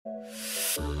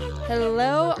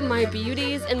Hello, my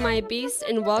beauties and my beasts,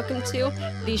 and welcome to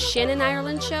the Shannon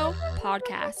Ireland Show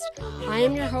podcast. I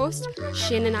am your host,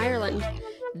 Shannon Ireland.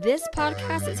 This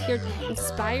podcast is here to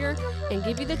inspire and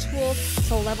give you the tools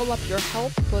to level up your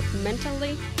health both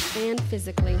mentally and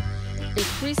physically.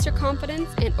 Increase your confidence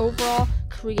and overall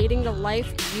creating the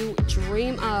life you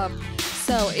dream of.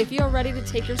 So if you're ready to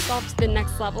take yourself to the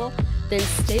next level, then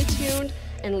stay tuned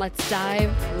and let's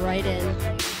dive right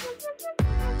in.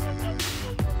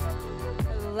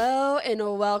 Hello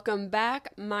and welcome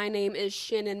back. My name is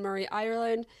Shannon Marie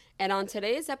Ireland, and on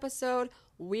today's episode,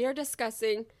 we are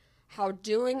discussing how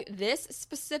doing this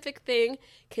specific thing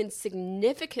can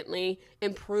significantly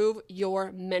improve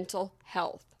your mental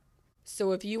health.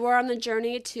 So if you are on the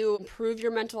journey to improve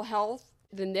your mental health,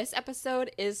 then this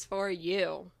episode is for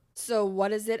you. So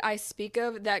what is it I speak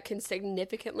of that can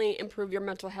significantly improve your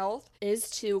mental health?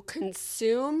 Is to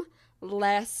consume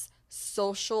less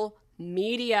social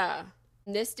media.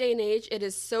 In this day and age, it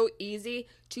is so easy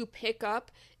to pick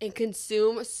up and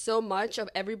consume so much of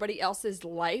everybody else's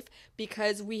life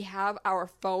because we have our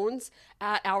phones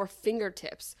at our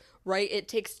fingertips, right? It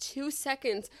takes 2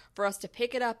 seconds for us to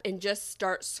pick it up and just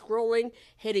start scrolling,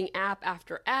 hitting app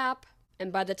after app.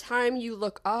 And by the time you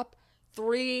look up,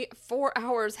 3-4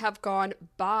 hours have gone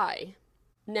by.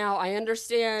 Now, I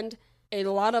understand a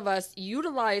lot of us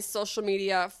utilize social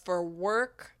media for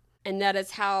work, and that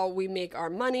is how we make our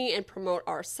money and promote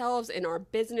ourselves and our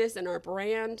business and our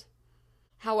brand.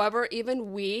 However,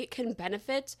 even we can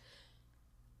benefit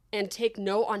and take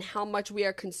note on how much we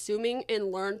are consuming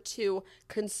and learn to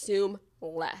consume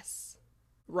less,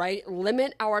 right?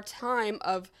 Limit our time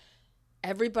of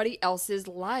everybody else's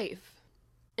life.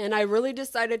 And I really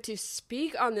decided to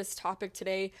speak on this topic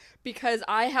today because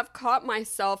I have caught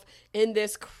myself in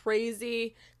this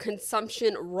crazy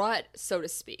consumption rut, so to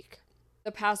speak.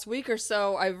 The past week or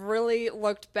so, I've really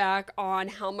looked back on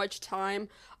how much time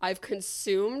I've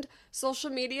consumed social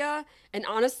media, and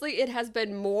honestly, it has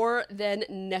been more than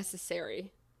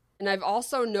necessary. And I've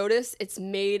also noticed it's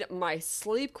made my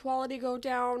sleep quality go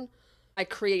down, my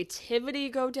creativity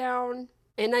go down,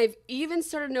 and I've even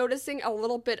started noticing a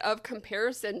little bit of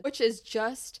comparison, which is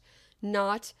just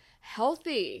not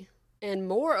healthy. And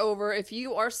moreover, if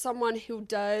you are someone who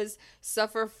does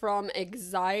suffer from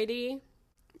anxiety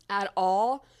at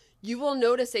all, you will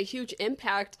notice a huge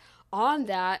impact on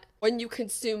that when you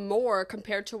consume more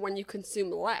compared to when you consume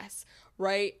less,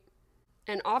 right?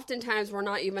 And oftentimes we're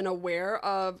not even aware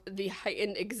of the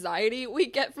heightened anxiety we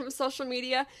get from social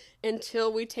media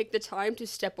until we take the time to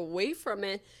step away from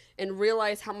it and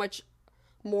realize how much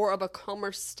more of a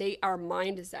calmer state our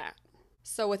mind is at.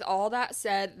 So with all that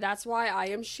said, that's why I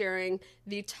am sharing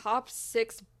the top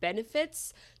 6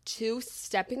 benefits to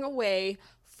stepping away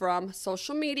from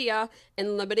social media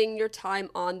and limiting your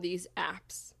time on these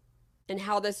apps, and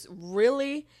how this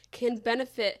really can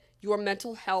benefit your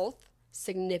mental health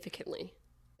significantly.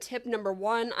 Tip number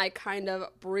 1, I kind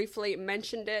of briefly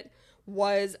mentioned it,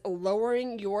 was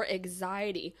lowering your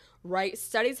anxiety, right?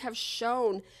 Studies have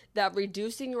shown that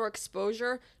reducing your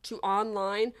exposure to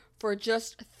online for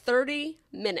just 30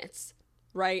 minutes,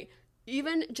 right?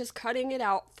 Even just cutting it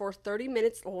out for 30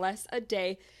 minutes less a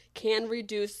day can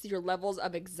reduce your levels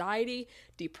of anxiety,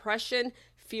 depression,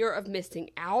 fear of missing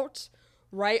out,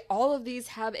 right? All of these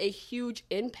have a huge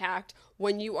impact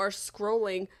when you are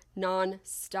scrolling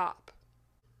non-stop.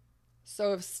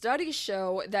 So if studies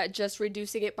show that just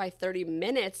reducing it by 30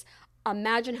 minutes,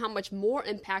 imagine how much more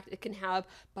impact it can have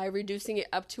by reducing it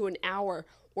up to an hour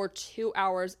or 2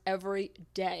 hours every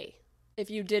day. If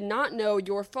you did not know,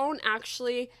 your phone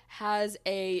actually has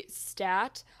a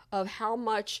stat of how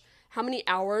many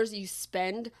hours you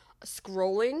spend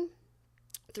scrolling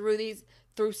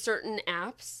through certain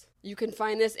apps. You can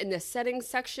find this in the settings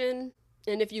section.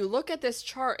 And if you look at this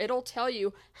chart, it'll tell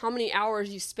you how many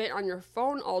hours you spent on your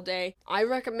phone all day. I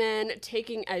recommend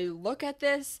taking a look at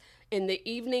this in the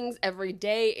evenings every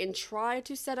day and try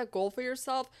to set a goal for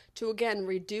yourself to, again,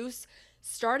 reduce,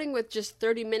 starting with just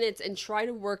 30 minutes and try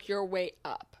to work your way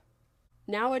up.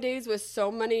 Nowadays, with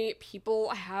so many people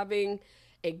having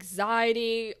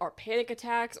anxiety or panic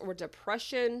attacks or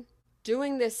depression,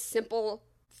 doing this simple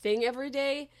thing every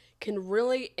day can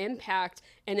really impact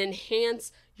and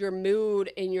enhance your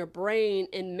mood and your brain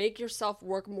and make yourself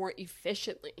work more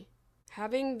efficiently.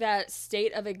 Having that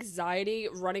state of anxiety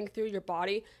running through your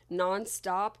body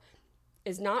nonstop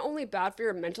is not only bad for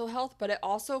your mental health, but it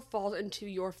also falls into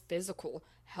your physical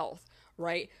health,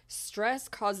 right? Stress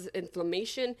causes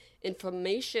inflammation.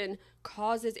 Inflammation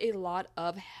causes a lot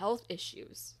of health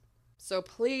issues. So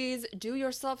please do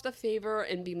yourself the favor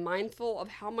and be mindful of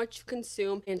how much you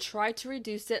consume and try to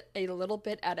reduce it a little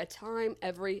bit at a time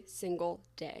every single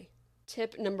day.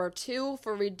 Tip number 2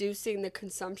 for reducing the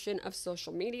consumption of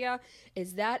social media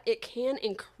is that it can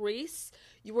increase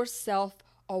your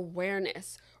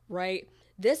self-awareness, right?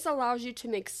 This allows you to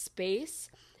make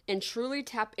space and truly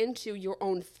tap into your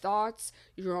own thoughts,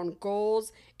 your own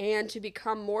goals, and to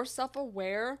become more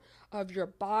self-aware of your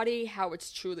body, how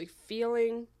it's truly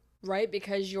feeling, right?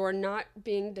 Because you're not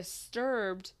being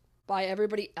disturbed by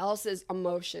everybody else's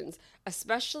emotions,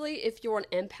 especially if you're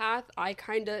an empath. I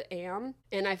kind of am.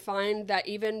 And I find that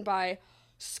even by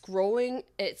scrolling,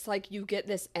 it's like you get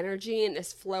this energy and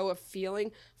this flow of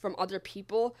feeling from other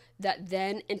people that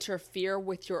then interfere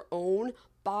with your own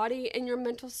body and your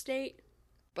mental state.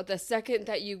 But the second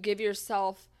that you give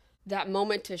yourself that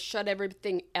moment to shut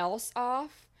everything else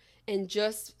off and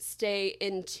just stay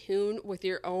in tune with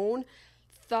your own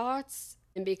thoughts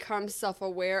and become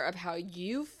self-aware of how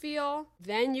you feel,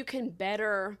 then you can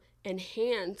better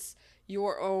enhance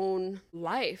your own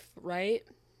life, right?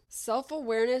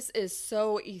 Self-awareness is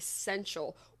so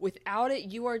essential. Without it,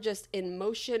 you are just in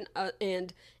motion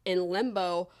and in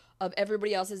limbo of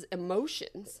everybody else's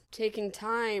emotions. Taking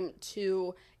time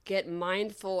to get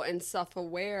mindful and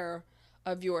self-aware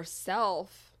of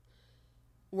yourself,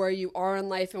 where you are in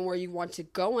life and where you want to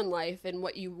go in life and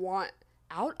what you want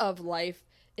out of life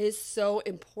is so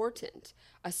important,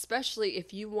 especially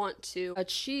if you want to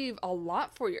achieve a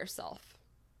lot for yourself.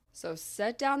 So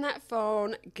set down that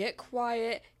phone, get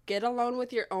quiet, get alone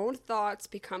with your own thoughts,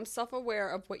 become self-aware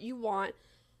of what you want,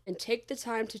 and take the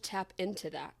time to tap into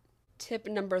that. Tip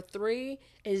number 3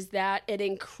 is that it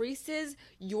increases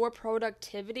your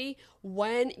productivity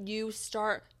when you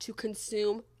start to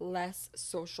consume less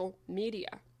social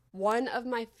media. One of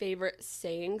my favorite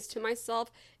sayings to myself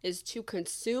is to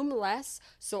consume less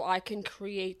so I can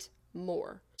create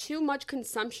more. Too much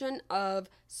consumption of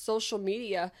social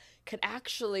media could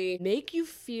actually make you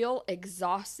feel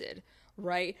exhausted,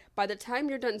 right? By the time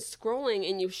you're done scrolling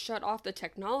and you shut off the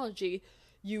technology,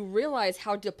 you realize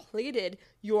how depleted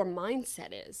your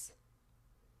mindset is.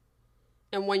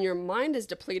 And when your mind is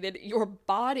depleted, your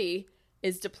body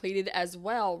is depleted as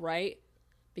well, right?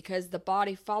 Because the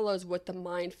body follows what the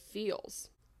mind feels.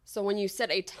 So when you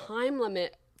set a time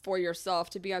limit for yourself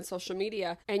to be on social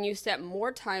media and you set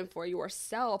more time for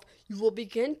yourself, you will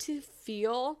begin to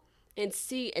feel and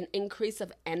see an increase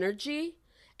of energy.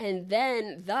 And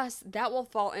then thus that will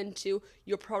fall into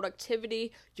your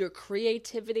productivity, your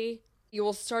creativity. You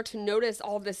will start to notice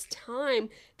all this time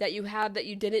that you have that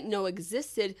you didn't know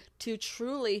existed to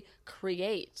truly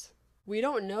create. We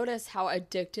don't notice how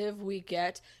addictive we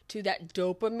get to that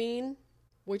dopamine,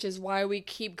 which is why we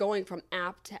keep going from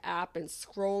app to app and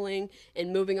scrolling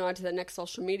and moving on to the next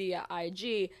social media,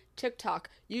 IG, TikTok,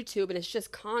 YouTube, and it's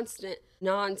just constant,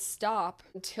 non-stop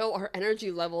until our energy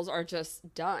levels are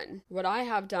just done. What I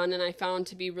have done and I found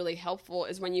to be really helpful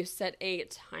is when you set a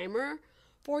timer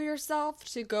for yourself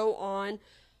to go on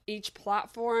each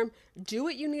platform, do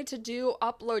what you need to do,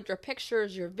 upload your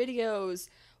pictures, your videos,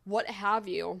 what have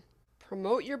you.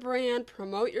 Promote your brand,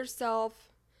 promote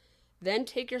yourself, then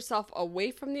take yourself away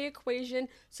from the equation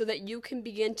so that you can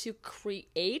begin to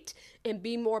create and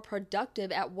be more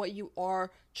productive at what you are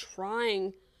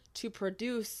trying to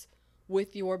produce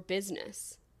with your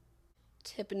business.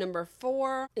 Tip number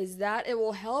 4 is that it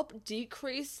will help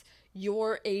decrease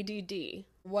your ADD.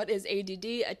 What is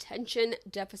ADD? Attention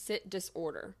Deficit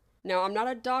Disorder. Now, I'm not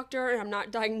a doctor and I'm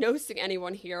not diagnosing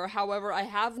anyone here. However, I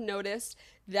have noticed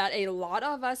that a lot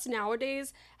of us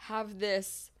nowadays have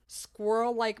this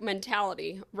squirrel-like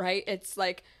mentality, right? It's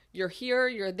like you're here,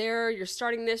 you're there, you're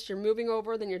starting this, you're moving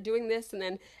over, then you're doing this, and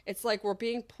then it's like we're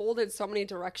being pulled in so many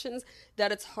directions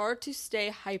that it's hard to stay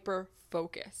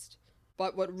hyper-focused.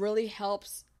 But what really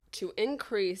helps to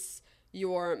increase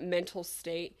your mental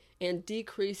state and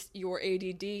decrease your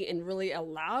ADD and really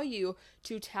allow you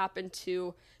to tap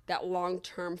into that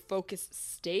long-term focused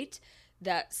state,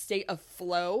 that state of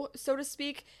flow, so to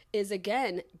speak, is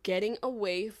again getting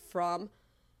away from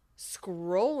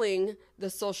scrolling the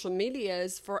social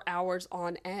medias for hours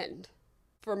on end.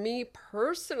 For me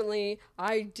personally,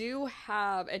 I do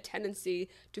have a tendency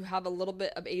to have a little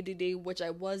bit of ADD, which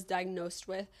I was diagnosed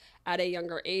with at a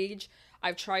younger age.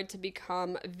 I've tried to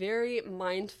become very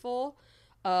mindful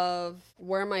of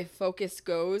where my focus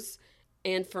goes.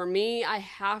 And for me, I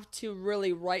have to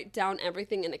really write down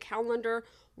everything in a calendar,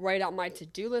 write out my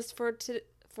to-do list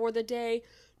for the day,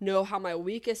 know how my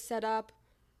week is set up.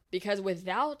 Because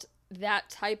without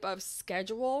that type of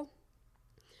schedule,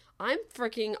 I'm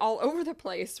freaking all over the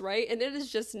place, right? And it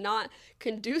is just not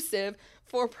conducive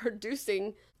for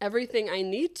producing everything I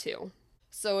need to.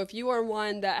 So if you are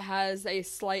one that has a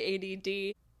slight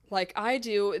ADD like I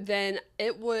do, then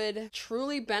it would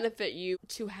truly benefit you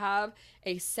to have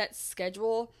a set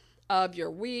schedule of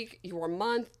your week, your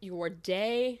month, your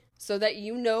day, so that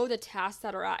you know the tasks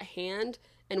that are at hand.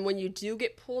 And when you do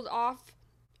get pulled off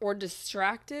or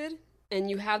distracted, and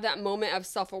you have that moment of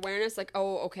self-awareness, like,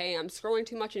 oh, okay, I'm scrolling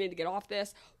too much, I need to get off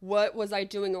this. What was I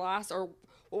doing last, or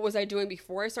what was I doing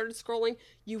before I started scrolling?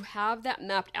 You have that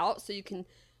mapped out so you can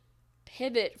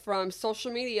pivot from social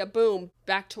media, boom,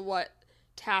 back to what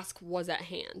task was at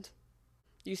hand.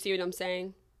 You see what I'm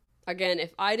saying? Again,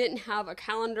 if I didn't have a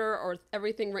calendar or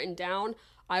everything written down,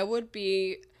 I would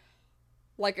be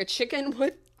like a chicken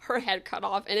with her head cut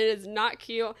off, and it is not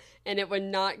cute, and it would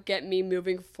not get me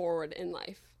moving forward in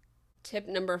life. Tip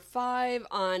number 5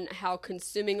 on how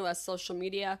consuming less social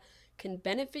media can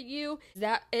benefit you is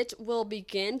that it will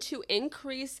begin to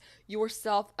increase your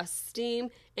self-esteem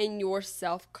and your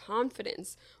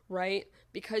self-confidence, right?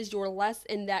 Because you're less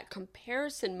in that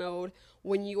comparison mode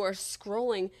when you are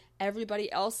scrolling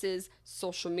everybody else's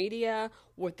social media,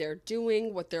 what they're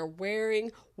doing, what they're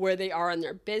wearing, where they are in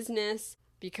their business,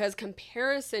 because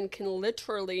comparison can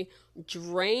literally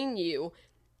drain you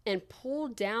and pull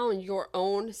down your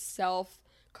own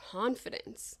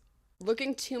self-confidence.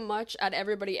 Looking too much at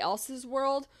everybody else's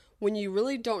world when you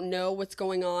really don't know what's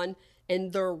going on in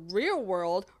their real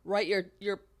world, right?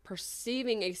 You're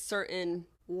perceiving a certain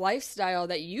lifestyle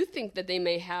that you think that they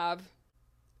may have,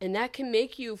 and that can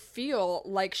make you feel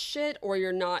like shit, or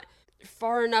you're not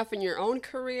far enough in your own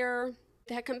career.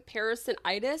 That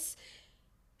comparison-itis,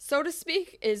 so to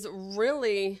speak, is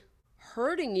really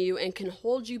hurting you and can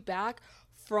hold you back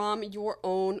from your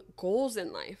own goals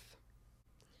in life.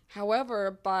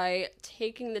 However, by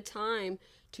taking the time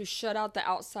to shut out the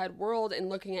outside world and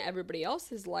looking at everybody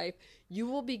else's life, you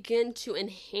will begin to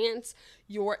enhance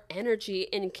your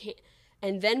energy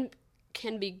and then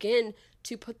can begin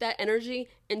to put that energy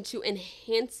into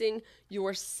enhancing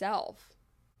yourself,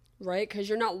 right? Because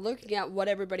you're not looking at what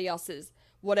everybody else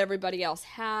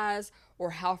has, or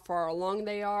how far along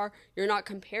they are. You're not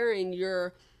comparing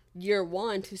your year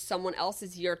 1 to someone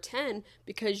else's year 10,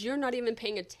 because you're not even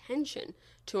paying attention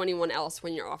to anyone else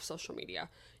when you're off social media.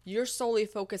 You're solely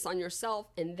focused on yourself,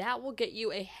 and that will get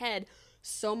you ahead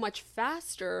so much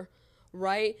faster,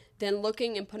 right, than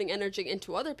looking and putting energy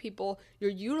into other people. You're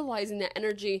utilizing that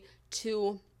energy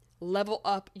to level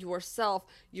up yourself,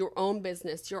 your own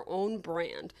business, your own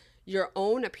brand, your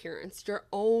own appearance, your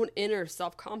own inner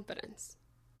self-confidence.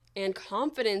 And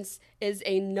confidence is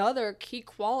another key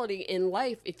quality in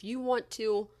life if you want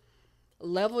to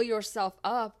level yourself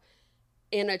up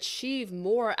and achieve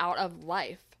more out of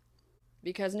life.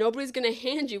 Because nobody's going to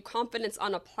hand you confidence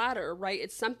on a platter, right?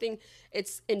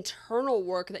 It's internal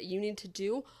work that you need to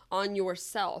do on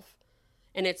yourself.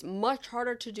 And it's much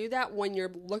harder to do that when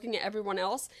you're looking at everyone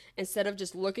else instead of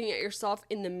just looking at yourself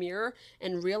in the mirror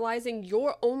and realizing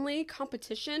your only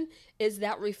competition is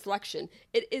that reflection.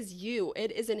 It is you.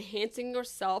 It is enhancing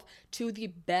yourself to the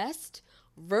best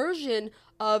version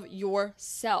of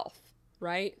yourself,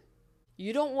 right?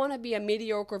 You don't want to be a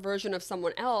mediocre version of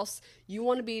someone else. You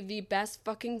want to be the best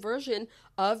fucking version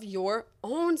of your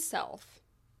own self.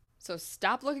 So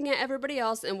stop looking at everybody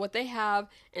else and what they have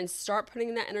and start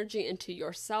putting that energy into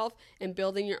yourself and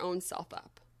building your own self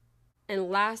up.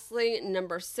 And lastly,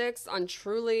 number 6 on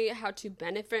truly how to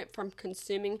benefit from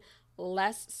consuming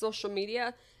less social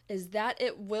media is that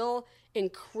it will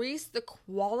increase the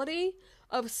quality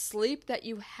of sleep that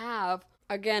you have.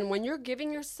 Again, when you're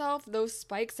giving yourself those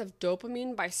spikes of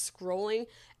dopamine by scrolling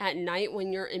at night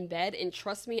when you're in bed, and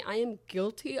trust me, I am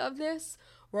guilty of this,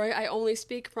 right? I only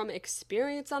speak from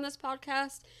experience on this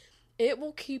podcast. It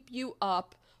will keep you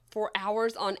up for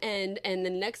hours on end, and the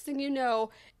next thing you know,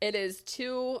 it is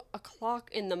 2 o'clock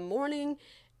in the morning,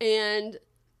 and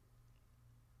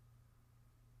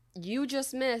you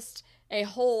just missed a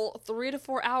whole 3 to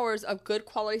 4 hours of good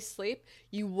quality sleep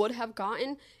you would have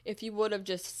gotten if you would have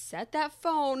just set that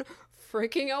phone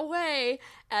freaking away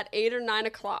at 8 or 9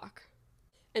 o'clock.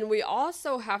 And we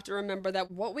also have to remember that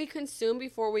what we consume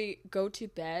before we go to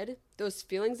bed, those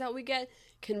feelings that we get,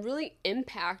 can really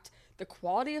impact the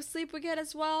quality of sleep we get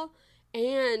as well.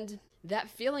 And that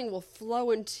feeling will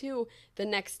flow into the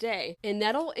next day. And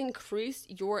that'll increase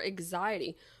your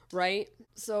anxiety, right?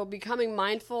 So becoming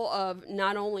mindful of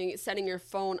not only setting your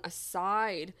phone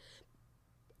aside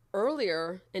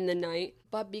earlier in the night,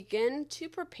 but begin to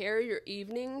prepare your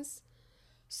evenings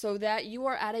so that you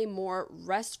are at a more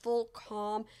restful,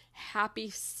 calm, happy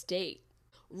state.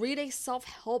 Read a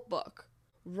self-help book,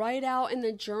 Write out in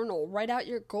the journal, write out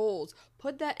your goals.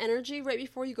 Put that energy right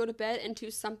before you go to bed into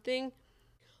something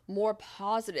more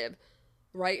positive,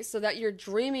 right? So that you're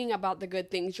dreaming about the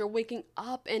good things. You're waking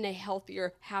up in a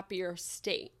healthier, happier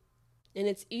state. And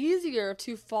it's easier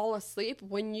to fall asleep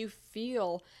when you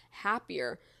feel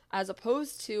happier, as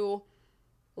opposed to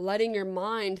letting your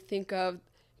mind think of,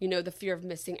 the fear of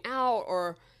missing out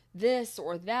or this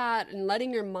or that, and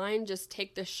letting your mind just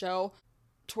take the show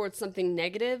towards something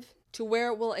negative to where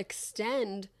it will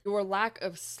extend your lack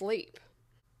of sleep.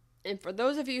 And for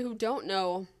those of you who don't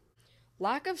know,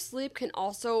 lack of sleep can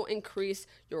also increase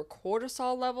your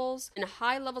cortisol levels, and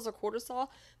high levels of cortisol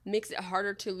makes it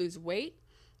harder to lose weight,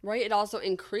 right? It also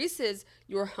increases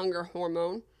your hunger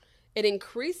hormone. It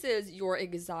increases your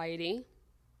anxiety,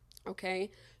 okay?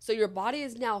 So your body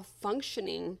is now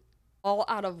functioning all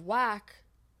out of whack,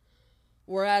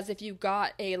 whereas if you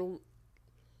got a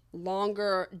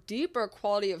longer, deeper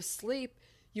quality of sleep,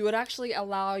 you would actually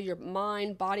allow your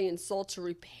mind, body, and soul to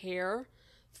repair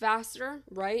faster,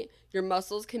 right? Your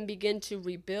muscles can begin to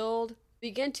rebuild,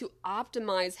 begin to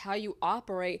optimize how you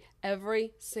operate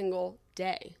every single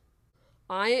day.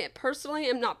 I personally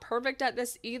am not perfect at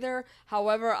this either.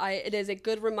 However, it is a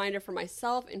good reminder for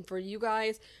myself and for you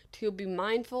guys to be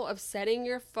mindful of setting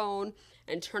your phone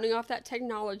and turning off that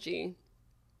technology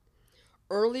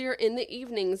earlier in the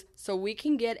evenings so we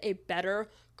can get a better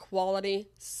quality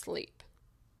sleep.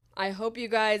 I hope you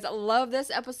guys love this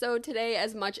episode today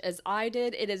as much as I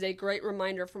did. It is a great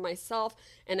reminder for myself,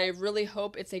 and I really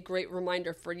hope it's a great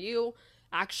reminder for you.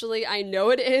 Actually, I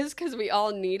know it is because we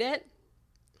all need it.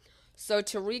 So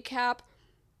to recap,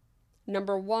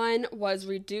 number 1 was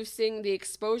reducing the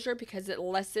exposure because it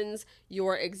lessens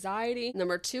your anxiety.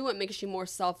 Number 2, it makes you more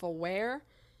self-aware.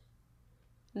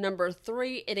 Number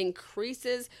 3, it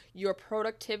increases your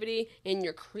productivity and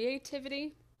your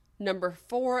creativity. Number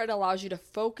 4, it allows you to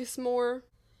focus more.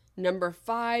 Number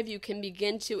 5, you can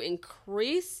begin to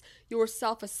increase your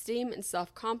self-esteem and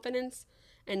self-confidence.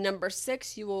 And number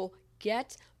 6, you will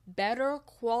get better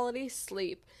quality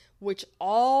sleep, which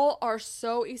all are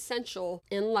so essential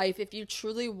in life if you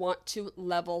truly want to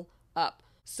level up.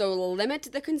 So limit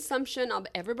the consumption of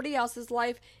everybody else's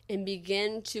life and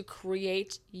begin to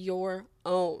create your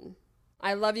own.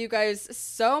 I love you guys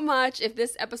so much. If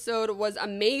this episode was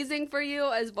amazing for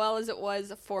you as well as it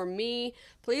was for me,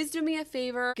 please do me a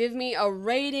favor. Give me a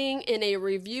rating and a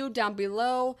review down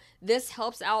below. This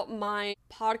helps out my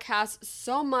podcast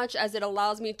so much as it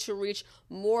allows me to reach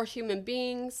more human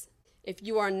beings. If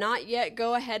you are not yet,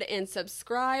 go ahead and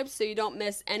subscribe so you don't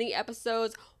miss any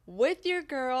episodes with your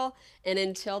girl. And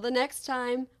until the next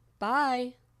time,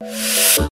 bye.